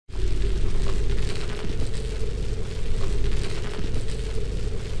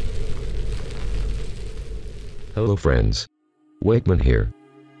Hello friends. Wakeman here.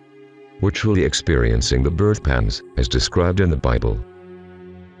 We're truly experiencing the birth pangs, as described in the Bible.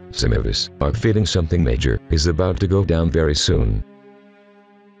 Some of us are feeling something major is about to go down very soon.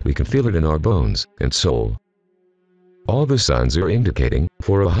 We can feel it in our bones and soul. All the signs are indicating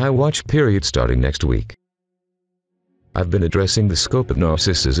for a high watch period starting next week. I've been addressing the scope of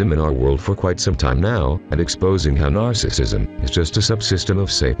narcissism in our world for quite some time now, and exposing how narcissism is just a subsystem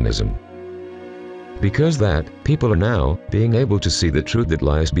of Satanism. Because that, people are now being able to see the truth that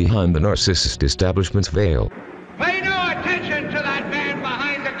lies behind the narcissist establishment's veil. Pay no attention to that man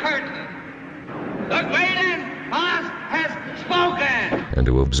behind the curtain. The great boss has spoken. And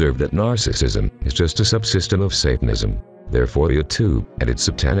to observe that narcissism is just a subsystem of Satanism. Therefore YouTube and its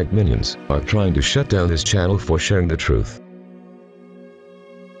satanic minions are trying to shut down this channel for sharing the truth.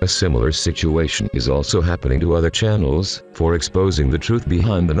 A similar situation is also happening to other channels for exposing the truth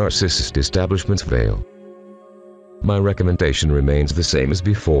behind the narcissist establishment's veil. My recommendation remains the same as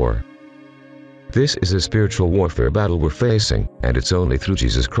before. This is a spiritual warfare battle we're facing, and it's only through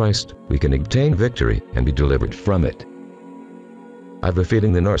Jesus Christ we can obtain victory and be delivered from it. I've a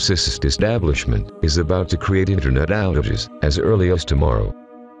feeling the narcissist establishment is about to create internet outages as early as tomorrow.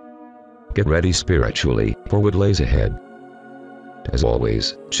 Get ready spiritually for what lays ahead. As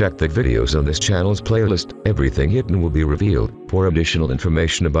always, check the videos on this channel's playlist. Everything hidden will be revealed for additional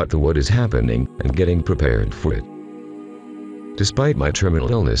information about what is happening and getting prepared for it. Despite my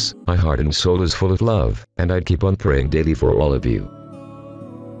terminal illness, my heart and soul is full of love, and I'd keep on praying daily for all of you.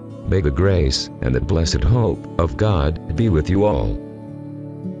 May the grace and the blessed hope of God be with you all.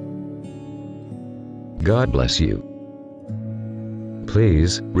 God bless you.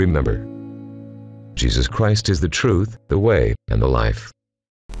 Please remember, Jesus Christ is the truth, the way, and the life.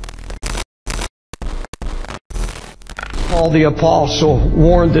 Paul the Apostle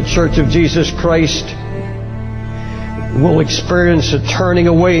warned the Church of Jesus Christ will experience a turning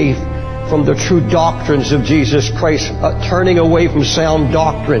away from the true doctrines of Jesus Christ, a turning away from sound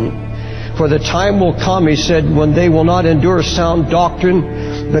doctrine. For the time will come, he said, when they will not endure sound doctrine,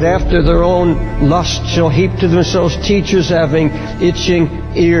 but after their own lust shall heap to themselves teachers having itching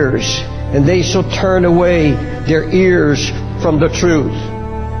ears. And they shall turn away their ears from the truth.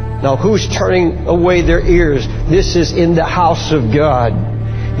 Now, who's turning away their ears? This is in the house of God.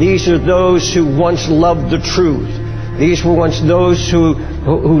 These are those who once loved the truth. These were once those who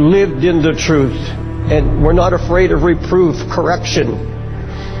lived in the truth and were not afraid of reproof, correction.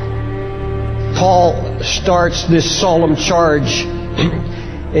 Paul starts this solemn charge,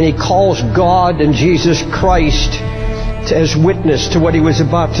 and he calls God and Jesus Christ as witness to what he was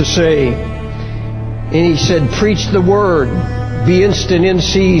about to say. And he said, preach the word, be instant in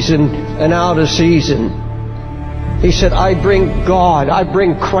season and out of season. He said, I bring God, I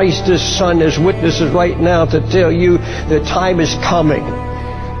bring Christ his Son as witnesses right now to tell you the time is coming.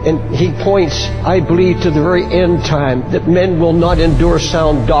 And he points, I believe, to the very end time, that men will not endure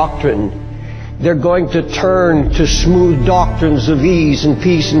sound doctrine. They're going to turn to smooth doctrines of ease and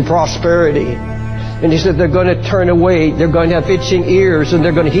peace and prosperity. And he said they're going to turn away, they're going to have itching ears, and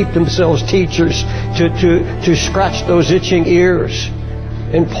they're going to heap themselves teachers to scratch those itching ears.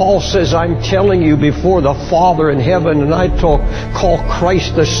 And Paul says, I'm telling you before the Father in heaven, and I call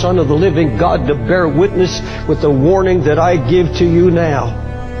Christ the Son of the living God to bear witness with the warning that I give to you now.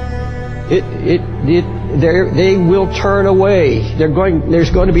 They will turn away.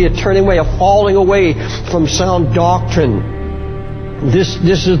 There's going to be a turning away, a falling away from sound doctrine.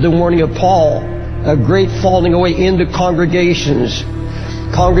 This is the warning of Paul. A great falling away into congregations.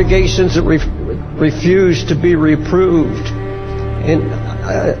 Congregations that refuse to be reproved. And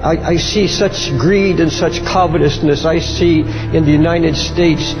I see such greed and such covetousness I see in the United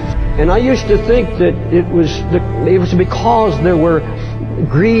States. And I used to think that it was because there were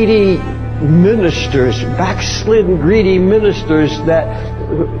greedy ministers, backslidden greedy ministers that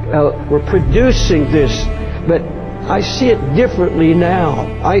were producing this. But I see it differently now.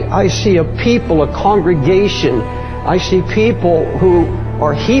 I see a people, a congregation. I see people who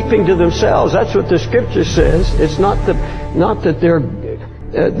are heaping to themselves. That's what the Scripture says. It's not that they're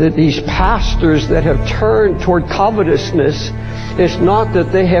that these pastors that have turned toward covetousness. It's not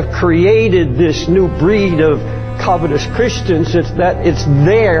that they have created this new breed of covetous Christians. It's that it's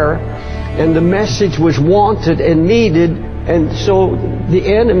there, and the message was wanted and needed. And so the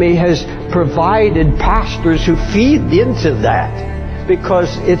enemy has provided pastors who feed into that,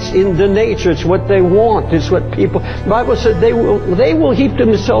 because it's in the nature, it's what they want, it's what people. The Bible said they will heap to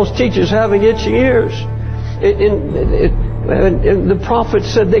themselves teachers having itching ears. And the prophet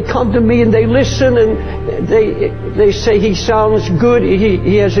said they come to me and they listen and they say he sounds good,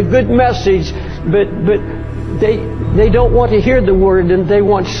 he has a good message, but they don't want to hear the Word, and they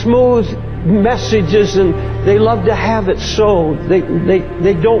want smooth messages, and they love to have it so.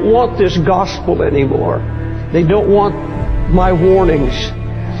 They don't want this gospel anymore. They don't want my warnings.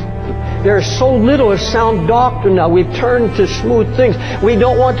 There's so little of sound doctrine now. We've turned to smooth things. We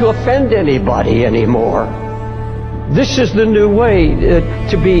don't want to offend anybody anymore. This is the new way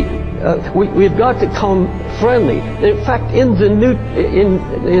to be. We've got to come friendly. In fact, in the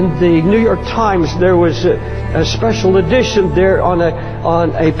New York Times, there was a special edition there on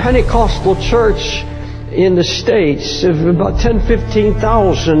a Pentecostal church in the States of about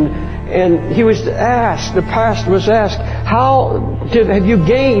 10,000-15,000. And he was asked, the pastor was asked, have you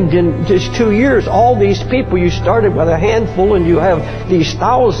gained in just 2 years all these people? You started with a handful, and you have these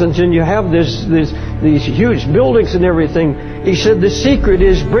thousands, and you have these huge buildings and everything. He said the secret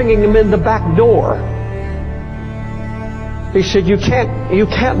is bringing them in the back door. He said you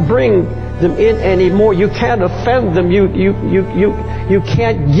can't bring them in anymore. You can't offend them. You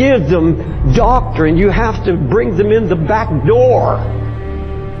can't give them doctrine. You have to bring them in the back door.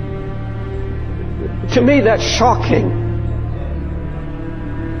 To me, that's shocking.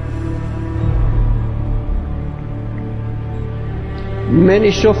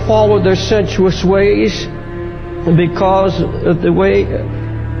 Many shall follow their sensuous ways, because of the way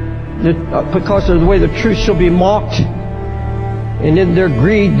the truth shall be mocked, and in their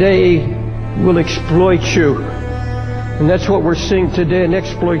greed they will exploit you. And that's what we're seeing today, an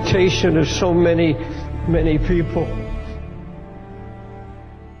exploitation of so many people.